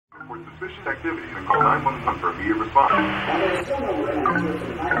report suspicious activity and call 911 for immediate response.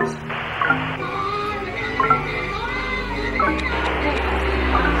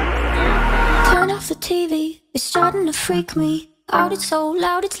 Turn off the TV, it's starting to freak me out. It's so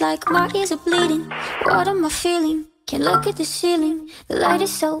loud, it's like my ears are bleeding. What am I feeling? Can't look at the ceiling. The light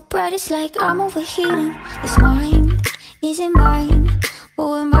is so bright, it's like I'm overheating. This mind isn't mine.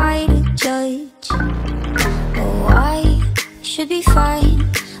 Who am I to judge? Oh, I should be fine,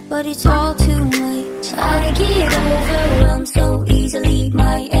 but it's all too much. I get overwhelmed so easily.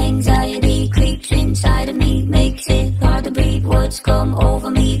 My anxiety creeps inside of me, makes it hard to breathe. What's come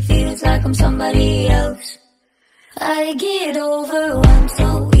over me feels like I'm somebody else. I get overwhelmed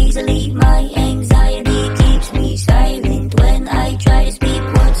so easily. My anxiety keeps me silent. When I try to speak,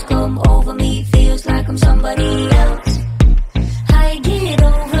 what's come over me feels like I'm somebody else. I get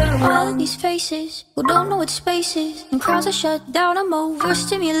overwhelmed. All these faces who don't know what space is, and crowds are shut down, I'm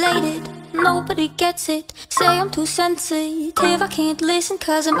overstimulated. Nobody gets it, say I'm too sensitive. I can't listen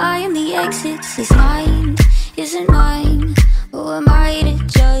cause I'm eyeing the exits. This mind isn't mine. Who am I to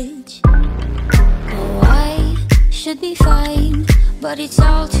judge? Oh, I should be fine, but it's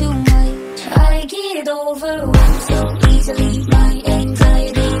all too much. I get overwhelmed so easily. My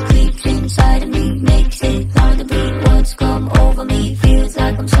anxiety creeps inside of me, makes it hard to breathe. What's come over me feels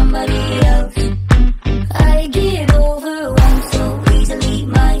like I'm somebody else. I get overwhelmed so easily.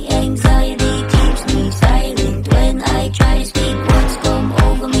 My anxiety keeps me silent. When I try to speak, what's come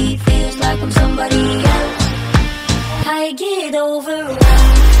over me feels like I'm somebody else. I get overwhelmed.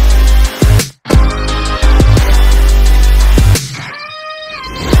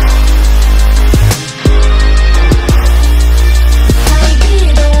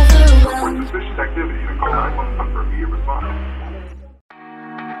 Activity and call 911 for immediate response.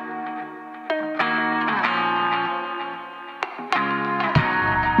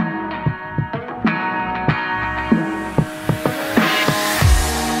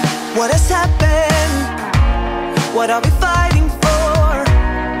 What has happened? What are we fighting for?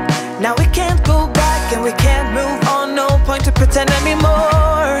 Now we can't go back and we can't move on. No point to pretend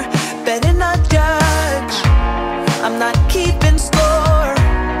anymore. Better not judge, I'm not keeping score.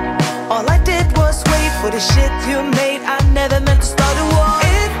 All I did was wait for the shit you made. I never meant to start a war.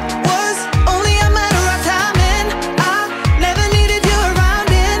 It was only a matter of timing. I never needed you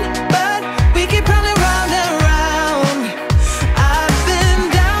around in, but we keep running round and round. I've been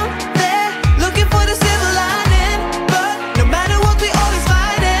down there looking for the silver lining, but no matter what we always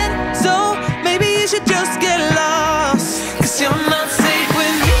fighting. So maybe you should just get lost, cause you're not safe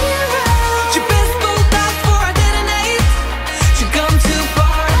with me around. You best bolt out before I detonate. You come too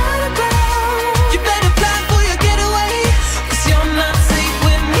far. You better plan for your getaway, cause you're not safe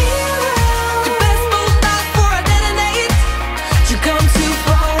with me around. You best bolt out before I detonate. You come too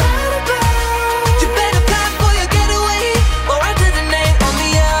far. You better plan for your getaway, or I detonate on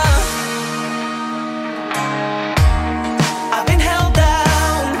the earth. I've been held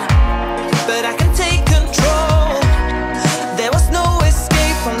down, but I can take control. There was no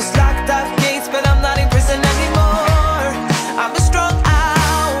escape from the locked up gates, but I'm not in prison anymore. I've been strung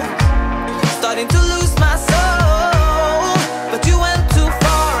out, starting to lose my soul, but you went too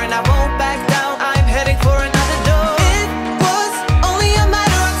far and I won't back down. I'm heading for another door. It was only a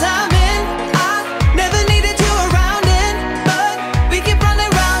matter of timing. I never needed you around in, but we keep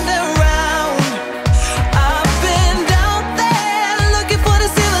running round and round. I've been down there looking for the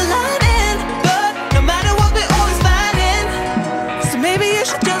silver lining, but no matter what we're always fighting. So maybe you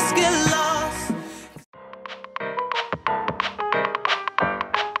should just get lost.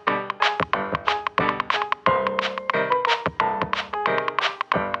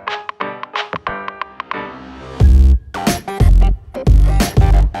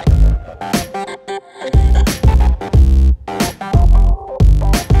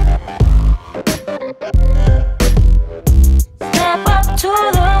 Step up to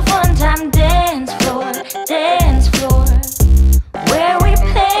the one-time dance floor, where we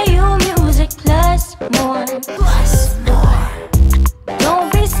play you music plus more. Don't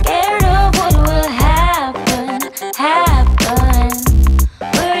be scared of what will happen.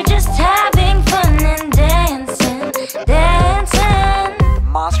 We're just having fun and dancing.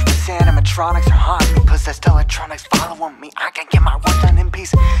 Monster with animatronics are haunting me. Possessed electronics following me. I can't get my work done in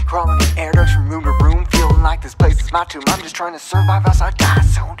peace. Crawling in air ducts from room to room, feeling like this place is my tomb. I'm just trying to survive outside die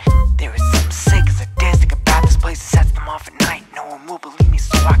zone. There is something sick and sadistic about this place. It sets them off at night. No one will believe me,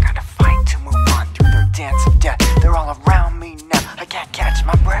 so I gotta fight to move on through their dance of death. They're all around me now. I can't catch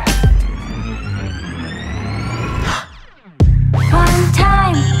my breath. Fun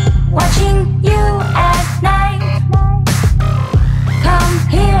time watching you at night. Come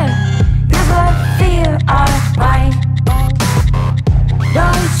here.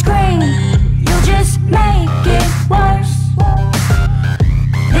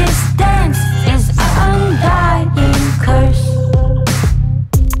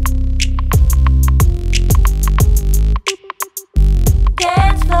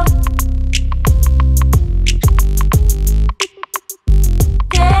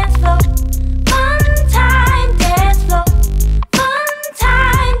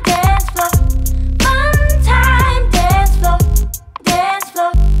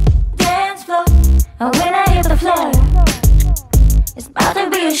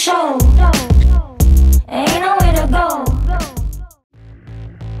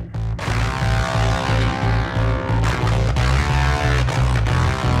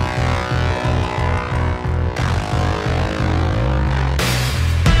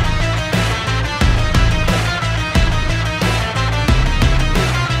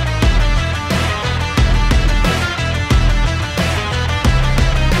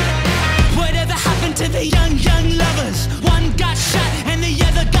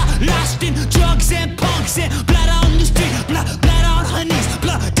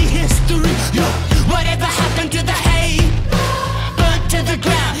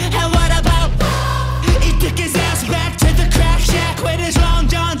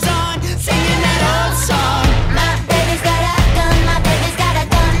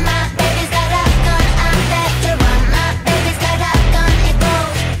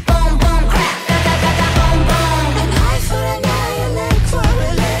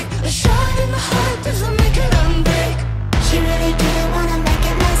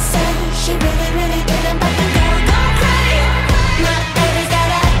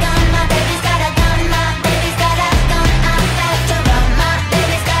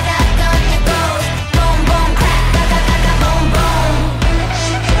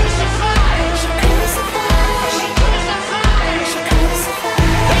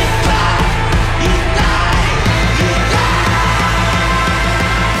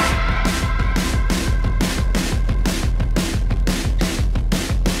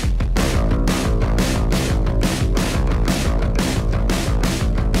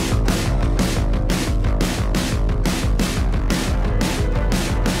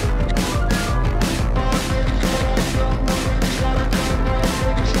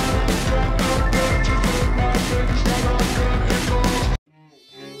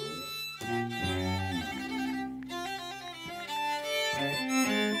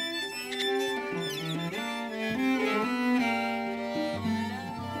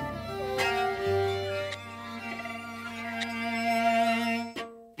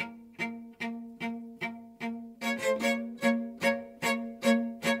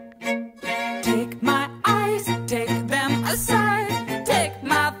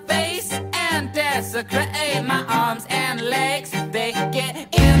 desecrate my arms.